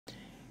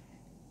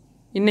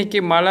இன்றைக்கி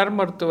மலர்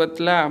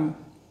மருத்துவத்தில்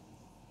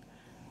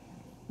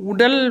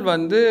உடல்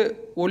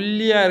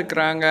ஒல்லியாக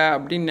இருக்கிறாங்க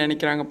அப்படின்னு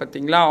நினைக்கிறாங்க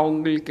பார்த்தீங்களா.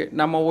 அவங்களுக்கு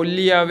நம்ம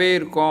ஒல்லியாகவே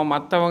இருக்கோம்,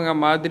 மற்றவங்க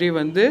மாதிரி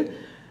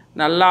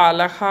நல்லா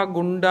அழகாக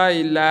குண்டாக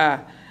இல்லை,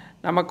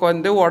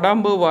 நமக்கு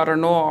உடம்பு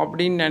வரணும்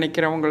அப்படின்னு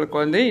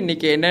நினைக்கிறவங்களுக்கு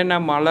இன்றைக்கி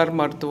என்னென்ன மலர்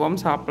மருத்துவம்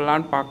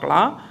சாப்பிட்லான்னு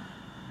பார்க்கலாம்.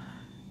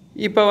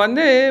 இப்போ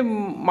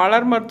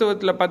மலர்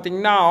மருத்துவத்தில்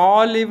பார்த்திங்கன்னா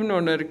ஆலிவ்னு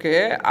ஒன்று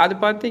இருக்குது. அது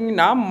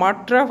பார்த்திங்கன்னா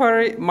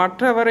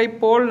மற்றவரை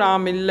போல்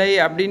நாம் இல்லை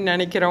அப்படின்னு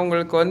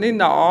நினைக்கிறவங்களுக்கு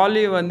இந்த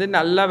ஆலிவ்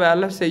நல்லா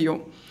வேலை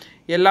செய்யும்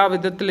எல்லா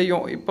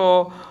விதத்துலேயும்.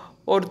 இப்போது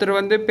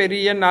ஒருத்தர்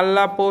பெரிய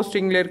நல்லா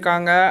போஸ்டிங்கில்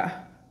இருக்காங்க,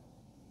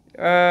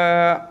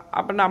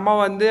 அப்போ நம்ம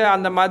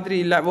அந்த மாதிரி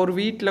இல்லை. ஒரு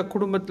வீட்டில்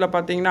குடும்பத்தில்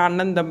பார்த்திங்கன்னா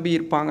அண்ணன் தம்பி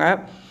இருப்பாங்க,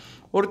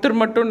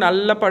 ஒருத்தர் மட்டும்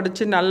நல்லா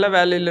படித்து நல்ல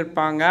வேலையில்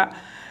இருப்பாங்க,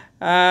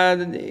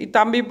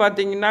 தம்பி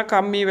பார்த்திங்கன்னா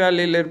கம்மி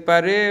வேலையில்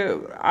இருப்பார்,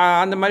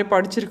 அந்த மாதிரி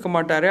படிச்சிருக்க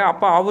மாட்டார்.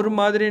 அப்போ அவர்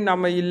மாதிரி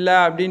நம்ம இல்லை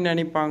அப்படின்னு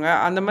நினைப்பாங்க.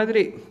 அந்த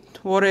மாதிரி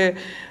ஒரு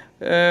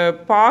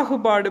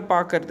பாகுபாடு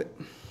பார்க்கறது.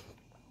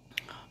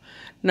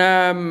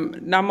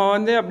 நம்ம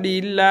அப்படி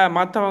இல்லை,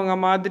 மற்றவங்க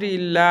மாதிரி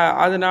இல்லை,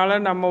 அதனால்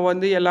நம்ம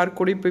எல்லார்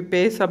கூட போய்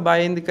பேச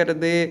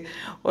பயந்துக்கிறது,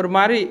 ஒரு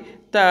மாதிரி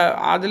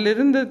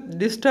அதிலிருந்து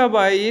டிஸ்டர்ப்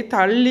ஆகி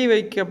தள்ளி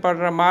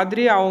வைக்கப்படுற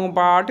மாதிரி அவங்க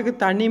பாட்டுக்கு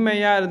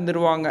தனிமையாக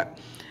இருந்துருவாங்க.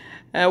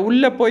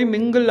 உள்ளே போய்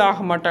மிங்கிள்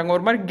ஆக மாட்டாங்க.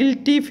 ஒரு மாதிரி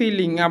கில்ட்டி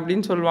ஃபீலிங்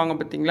அப்படின்னு சொல்லுவாங்க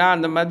பார்த்திங்களா.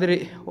 அந்த மாதிரி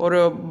ஒரு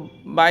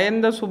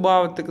பயந்த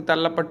சுபாவத்துக்கு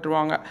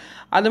தள்ளப்பட்டுருவாங்க.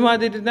 அது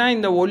மாதிரி தான்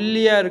இந்த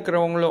ஒல்லியாக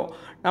இருக்கிறவங்களும்.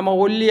 நம்ம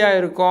ஒல்லியாக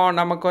இருக்கோம்,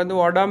 நமக்கு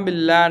உடம்பு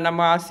இல்லை,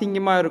 நம்ம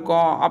அசிங்கமாக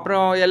இருக்கோம்,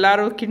 அப்புறம்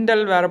எல்லோரும்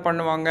கிண்டல் வேறு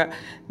பண்ணுவாங்க.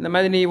 இந்த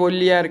மாதிரி நீ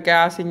ஒல்லியாக இருக்க,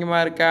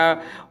 அசிங்கமாக இருக்க,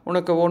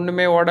 உனக்கு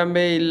ஒன்றுமே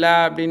உடம்பே இல்லை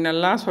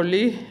அப்படின்னெல்லாம்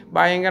சொல்லி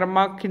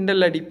பயங்கரமாக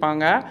கிண்டல்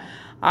அடிப்பாங்க.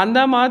 அந்த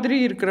மாதிரி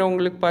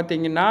இருக்கிறவங்களுக்கு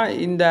பார்த்திங்கன்னா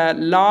இந்த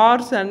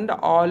லார்ஸ் அண்ட்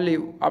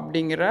ஆலிவ்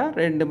அப்படிங்கிற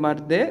 2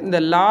 மருந்து. இந்த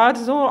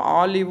லார்ஸும்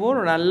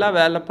ஆலிவும் நல்லா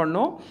வேலை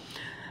பண்ணும்.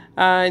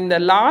 இந்த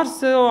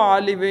லார்ஸும்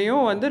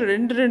ஆலிவையும்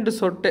 2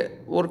 சொட்டு,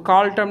 ஒரு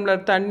 1/4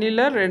 டம்ளர்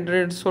தண்ணியில்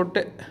 2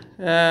 சொட்டு,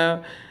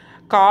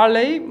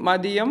 காலை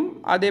மதியம்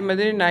அதே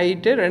மாதிரி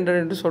நைட்டு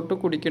 2 சொட்டு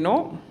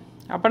குடிக்கணும்.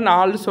 அப்போ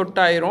 4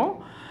 சொட்டு ஆயிரும்.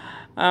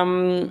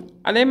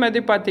 அதே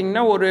மாதிரி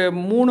பார்த்திங்கன்னா ஒரு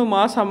 3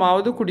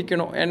 மாதமாவது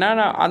குடிக்கணும். ஏன்னா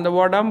அந்த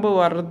உடம்பு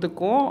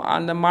வர்றதுக்கும்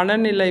அந்த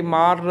மனநிலை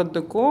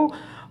மாறுறதுக்கும்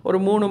ஒரு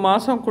 3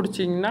 மாதம்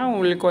குடிச்சிங்கன்னா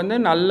உங்களுக்கு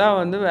நல்லா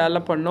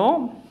வேலை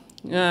பண்ணும்.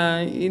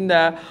 இந்த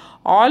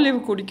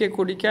ஆலிவ்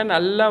குடிக்க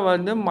நல்லா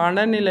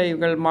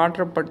மனநிலைகள்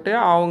மாற்றப்பட்டு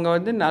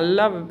அவங்க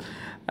நல்லா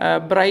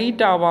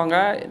பிரைட் ஆவாங்க.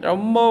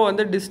 ரொம்ப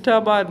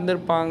டிஸ்டர்பாக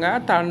இருந்திருப்பாங்க.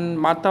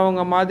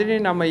 மற்றவங்க மாதிரி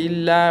நம்ம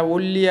இல்லை,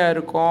 ஒல்லியாக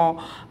இருக்கோம்,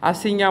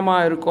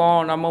 அசிங்கமாக இருக்கோம்,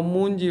 நம்ம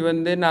மூஞ்சி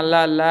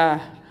நல்லா இல்லை,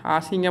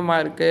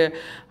 அசிங்கமாக இருக்குது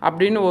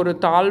அப்படின்னு ஒரு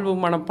தாழ்வு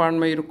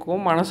மனப்பான்மை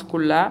இருக்கும்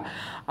மனசுக்குள்ளே.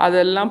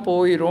 அதெல்லாம்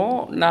போயிடும்.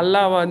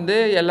 நல்லா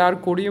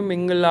எல்லார் கூடயும்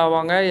மிங்கிள்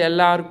ஆவாங்க,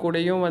 எல்லார்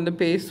கூடயும்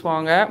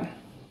பேசுவாங்க.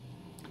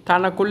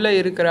 தனக்குள்ளே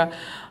இருக்கிற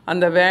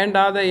அந்த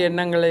வேண்டாத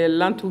எண்ணங்களை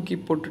எல்லாம் தூக்கி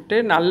போட்டுட்டு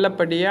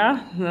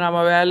நல்லபடியாக நம்ம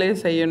வேலையை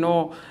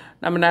செய்யணும்,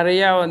 நம்ம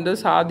நிறையா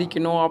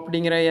சாதிக்கணும்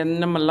அப்படிங்கிற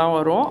எண்ணமெல்லாம்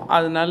வரும்.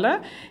 அதனால்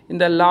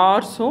இந்த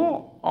லார்ஸும்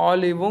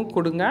ஆலிவும்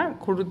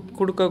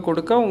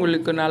கொடுக்க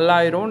உங்களுக்கு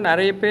நல்லாயிரும்.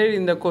 நிறைய பேர்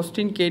இந்த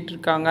கொஸ்டின்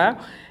கேட்டிருக்காங்க,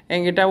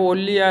 என்கிட்ட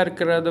ஒல்லியாக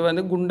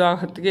இருக்கிறது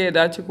குண்டாகிறதுக்கு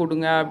ஏதாச்சும்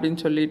கொடுங்க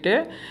அப்படின்னு சொல்லிட்டு.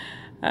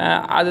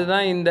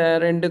 அதுதான் இந்த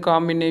 2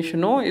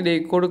 காம்பினேஷனும். இதை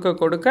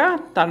கொடுக்க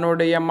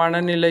தன்னுடைய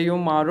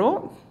மனநிலையும் மாறும்,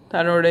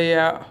 தன்னுடைய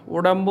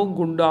உடம்பும்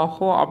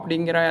குண்டாகும்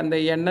அப்படிங்கிற அந்த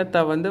எண்ணத்தை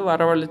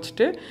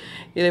வரவழைச்சிட்டு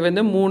இதை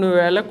 3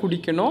 வேளை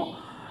குடிக்கணும்.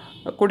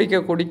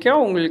 குடிக்க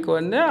உங்களுக்கு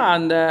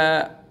அந்த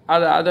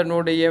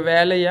அதனுடைய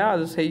வேலையை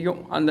அது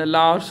செய்யும். அந்த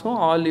லார்ஸும்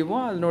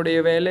ஆலிவும் அதனுடைய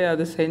வேலையை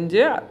அது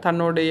செஞ்சு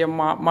தன்னுடைய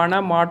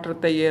மன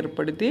மாற்றத்தை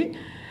ஏற்படுத்தி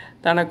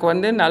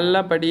தனக்கு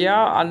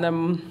நல்லபடியாக அந்த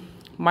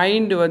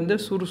மைண்டு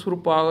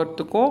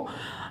சுறுசுறுப்பாகிறதுக்கும்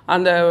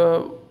அந்த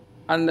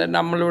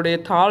நம்மளுடைய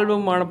தாழ்வு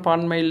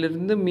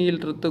மனப்பான்மையிலிருந்து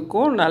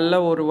மீள்றதுக்கும்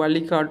நல்ல ஒரு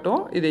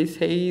வழிகாட்டும். இதை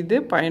செய்து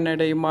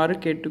பயனடையுமாறு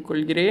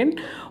கேட்டுக்கொள்கிறேன்.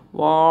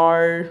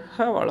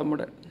 வாழ்க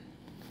வளமுடன்.